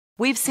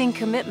We've seen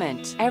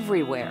commitment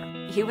everywhere.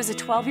 He was a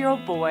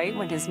 12-year-old boy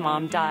when his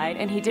mom died,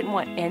 and he didn't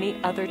want any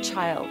other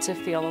child to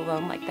feel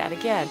alone like that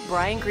again.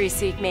 Brian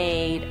Greasy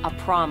made a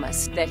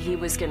promise that he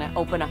was going to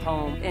open a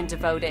home and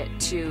devote it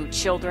to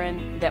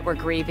children that were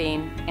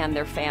grieving and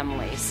their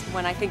families.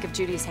 When I think of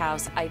Judi's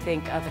house, I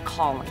think of the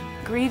calling.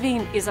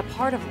 Grieving is a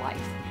part of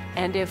life.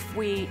 And if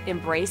we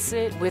embrace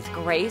it with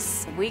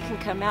grace, we can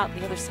come out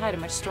the other side a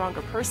much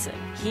stronger person.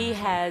 He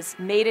has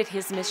made it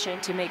his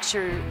mission to make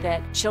sure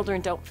that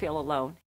children don't feel alone.